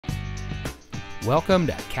Welcome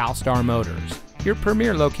to CalStar Motors, your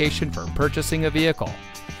premier location for purchasing a vehicle.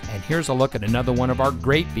 And here's a look at another one of our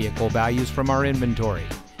great vehicle values from our inventory,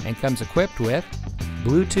 and comes equipped with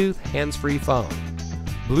Bluetooth hands-free phone,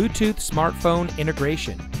 Bluetooth smartphone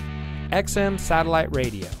integration, XM satellite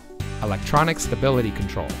radio, electronic stability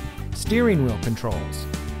control, steering wheel controls,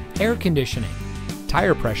 air conditioning,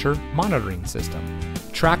 tire pressure monitoring system,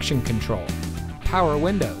 traction control, power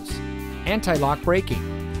windows, anti-lock braking,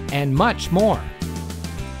 and much more.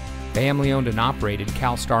 Family-owned and operated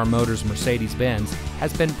CalStar Motors Mercedes-Benz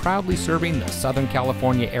has been proudly serving the Southern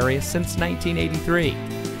California area since 1983.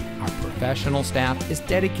 Our professional staff is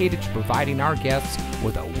dedicated to providing our guests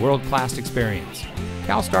with a world-class experience.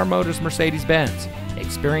 CalStar Motors Mercedes-Benz,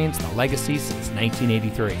 experience the legacy since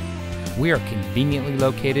 1983. We are conveniently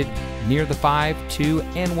located near the 5, 2,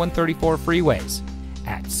 and 134 freeways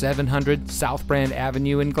at 700 South Brand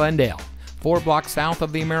Avenue in Glendale, 4 blocks south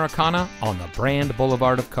of the Americana on the Brand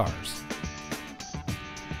Boulevard of Cars.